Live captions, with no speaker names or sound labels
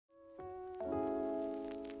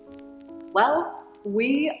Well,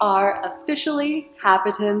 we are officially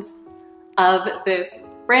inhabitants of this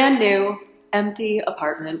brand new empty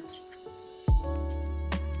apartment.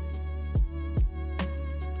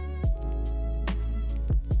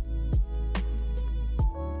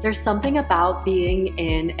 There's something about being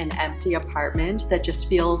in an empty apartment that just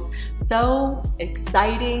feels so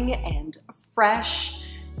exciting and fresh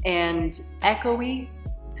and echoey.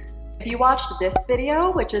 If you watched this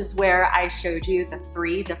video, which is where I showed you the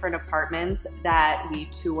 3 different apartments that we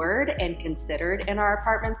toured and considered in our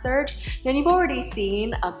apartment search, then you've already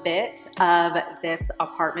seen a bit of this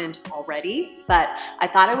apartment already. But I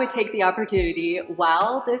thought I would take the opportunity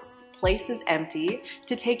while this place is empty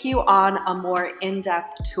to take you on a more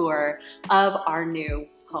in-depth tour of our new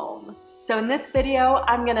home. So in this video,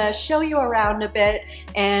 I'm gonna show you around a bit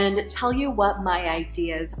and tell you what my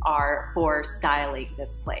ideas are for styling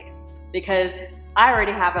this place, because I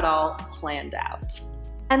already have it all planned out.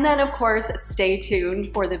 And then of course, stay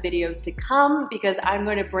tuned for the videos to come because I'm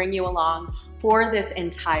going to bring you along for this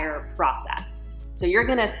entire process. So you're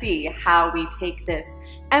gonna see how we take this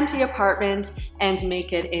empty apartment and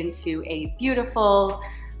make it into a beautiful,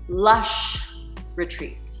 lush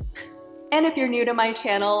retreat. And if you're new to my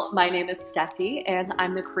channel, my name is Steffi and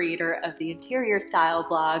I'm the creator of the interior style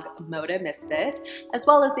blog Moda Misfit, as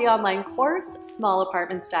well as the online course Small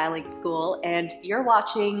Apartment Styling School, and you're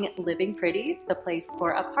watching Living Pretty, the place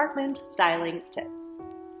for apartment styling tips.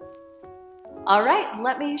 All right,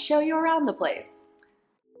 let me show you around the place.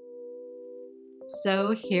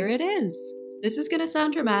 So here it is. This is gonna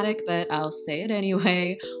sound dramatic, but I'll say it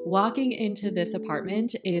anyway. Walking into this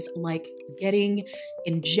apartment is like getting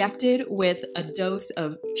injected with a dose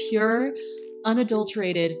of pure,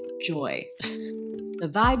 unadulterated joy. The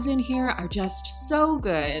vibes in here are just so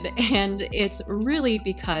good, and it's really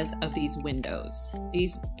because of these windows.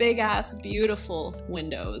 These big-ass, beautiful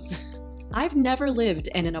windows. I've never lived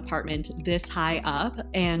in an apartment this high up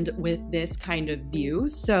and with this kind of view,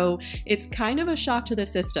 so it's kind of a shock to the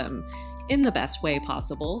system, in the best way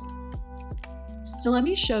possible. So let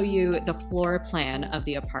me show you the floor plan of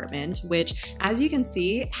the apartment, which, as you can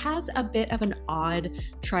see, has a bit of an odd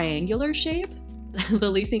triangular shape. The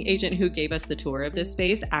leasing agent who gave us the tour of this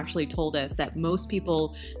space actually told us that most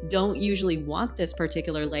people don't usually want this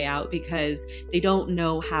particular layout because they don't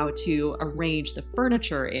know how to arrange the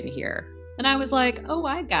furniture in here. And I was like, oh,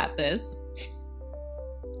 I got this.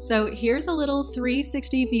 So here's a little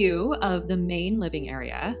 360 view of the main living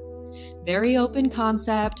area. Very open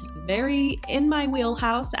concept, very in my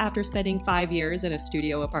wheelhouse after spending 5 years in a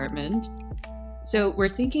studio apartment. So we're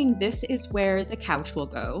thinking this is where the couch will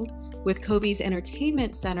go, with Kobe's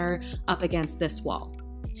entertainment center up against this wall.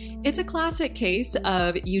 It's a classic case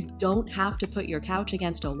of you don't have to put your couch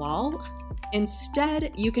against a wall.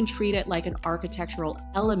 Instead, you can treat it like an architectural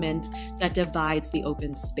element that divides the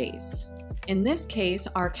open space. In this case,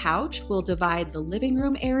 our couch will divide the living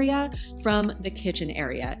room area from the kitchen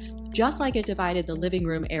area, just like it divided the living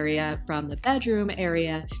room area from the bedroom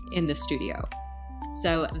area in the studio.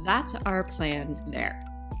 So that's our plan there.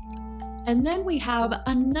 And then we have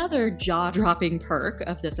another jaw-dropping perk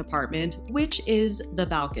of this apartment, which is the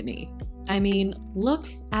balcony. I mean, look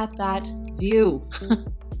at that view.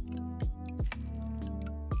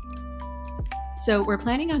 So we're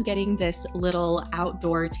planning on getting this little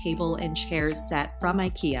outdoor table and chairs set from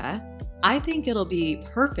IKEA. I think it'll be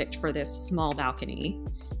perfect for this small balcony.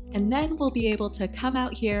 And then we'll be able to come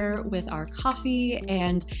out here with our coffee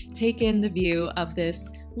and take in the view of this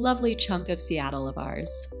lovely chunk of Seattle of ours.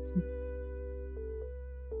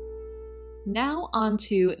 Now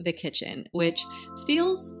onto the kitchen, which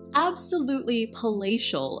feels absolutely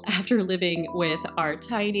palatial after living with our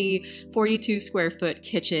tiny 42 square foot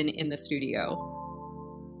kitchen in the studio.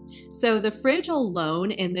 So the fridge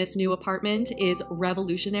alone in this new apartment is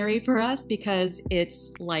revolutionary for us because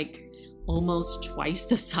it's like almost twice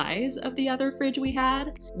the size of the other fridge we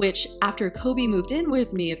had, which after Kobe moved in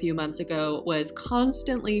with me a few months ago was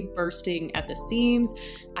constantly bursting at the seams.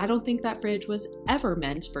 I don't think that fridge was ever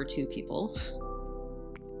meant for 2 people.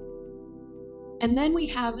 And then we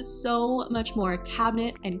have so much more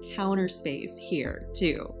cabinet and counter space here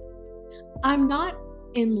too. I'm not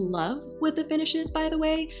in love with the finishes, by the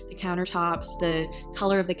way, the countertops, the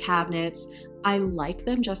color of the cabinets. I like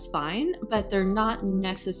them just fine, but they're not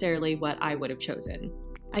necessarily what I would have chosen.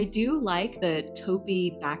 I do like the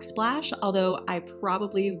taupey backsplash, although I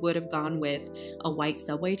probably would have gone with a white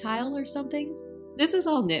subway tile or something. This is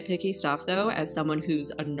all nitpicky stuff though, as someone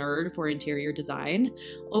who's a nerd for interior design.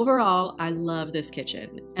 Overall, I love this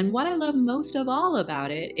kitchen. And what I love most of all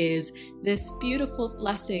about it is this beautiful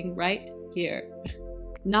blessing right here.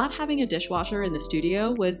 Not having a dishwasher in the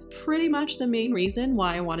studio was pretty much the main reason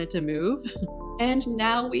why I wanted to move, and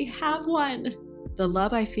now we have one! The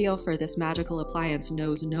love I feel for this magical appliance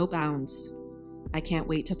knows no bounds. I can't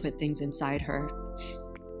wait to put things inside her.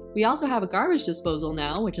 We also have a garbage disposal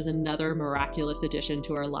now, which is another miraculous addition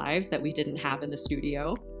to our lives that we didn't have in the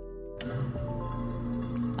studio.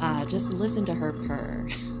 Just listen to her purr.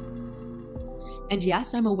 And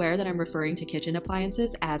yes, I'm aware that I'm referring to kitchen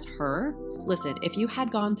appliances as her. Listen, if you had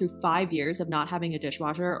gone through 5 years of not having a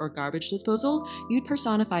dishwasher or garbage disposal, you'd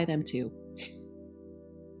personify them too.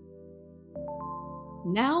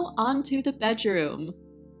 Now onto the bedroom.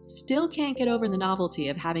 Still can't get over the novelty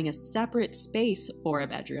of having a separate space for a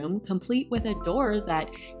bedroom, complete with a door that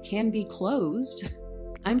can be closed.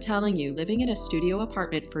 I'm telling you, living in a studio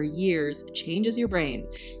apartment for years changes your brain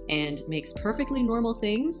and makes perfectly normal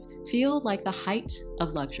things feel like the height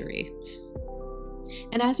of luxury.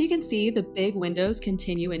 And as you can see, the big windows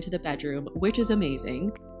continue into the bedroom, which is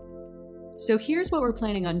amazing. So here's what we're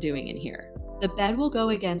planning on doing in here. The bed will go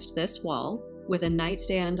against this wall with a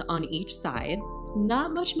nightstand on each side.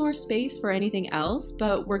 Not much more space for anything else,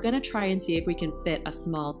 but we're gonna try and see if we can fit a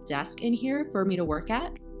small desk in here for me to work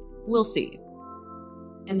at. We'll see.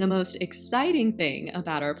 And the most exciting thing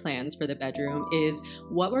about our plans for the bedroom is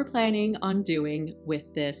what we're planning on doing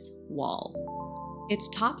with this wall. It's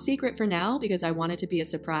top secret for now because I want it to be a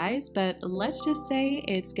surprise, but let's just say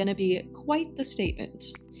it's gonna be quite the statement.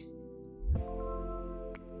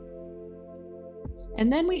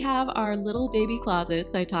 And then we have our little baby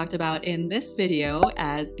closets I talked about in this video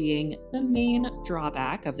as being the main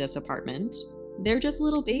drawback of this apartment. They're just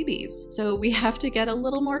little babies, so we have to get a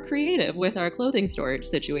little more creative with our clothing storage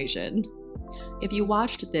situation. If you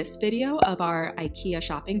watched this video of our IKEA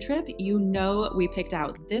shopping trip, you know we picked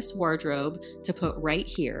out this wardrobe to put right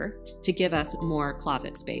here to give us more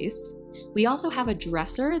closet space. We also have a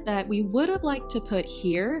dresser that we would have liked to put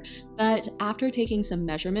here, but after taking some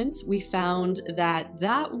measurements, we found that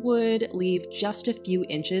that would leave just a few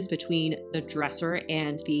inches between the dresser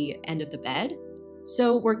and the end of the bed.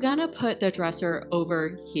 So we're gonna put the dresser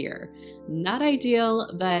over here. Not ideal,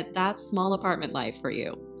 but that's small apartment life for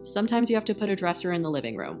you. Sometimes you have to put a dresser in the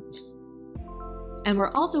living room. And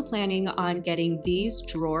we're also planning on getting these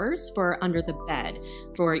drawers for under the bed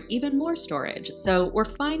for even more storage. So we're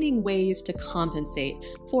finding ways to compensate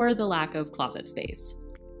for the lack of closet space.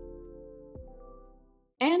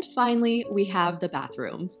 And finally, we have the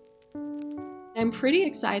bathroom. I'm pretty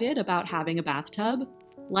excited about having a bathtub.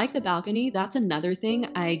 Like the balcony, that's another thing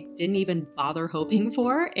I didn't even bother hoping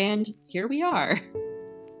for, and here we are.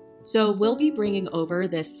 So we'll be bringing over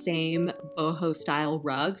this same boho style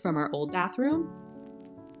rug from our old bathroom.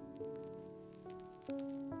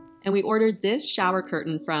 And we ordered this shower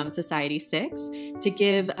curtain from Society 6 to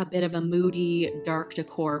give a bit of a moody, dark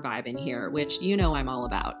decor vibe in here, which you know I'm all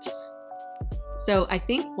about. So I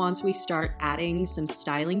think once we start adding some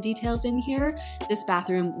styling details in here, this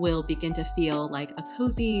bathroom will begin to feel like a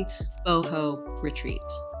cozy boho retreat.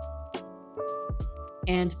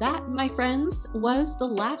 And that, my friends, was the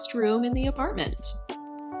last room in the apartment.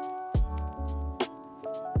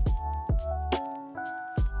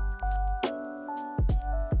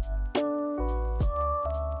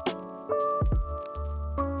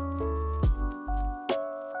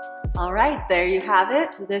 All right, there you have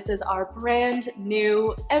it. This is our brand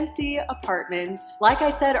new empty apartment. Like I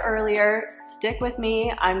said earlier, stick with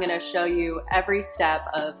me. I'm gonna show you every step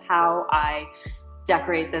of how I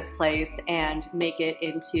decorate this place and make it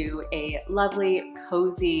into a lovely,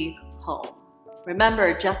 cozy home.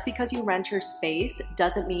 Remember, just because you rent your space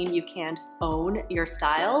doesn't mean you can't own your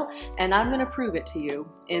style, and I'm gonna prove it to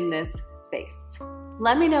you in this space.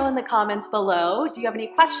 Let me know in the comments below, do you have any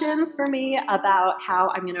questions for me about how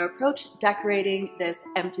I'm gonna approach decorating this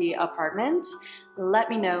empty apartment? Let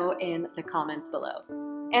me know in the comments below.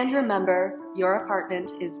 And remember, your apartment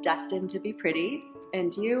is destined to be pretty,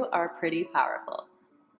 and you are pretty powerful.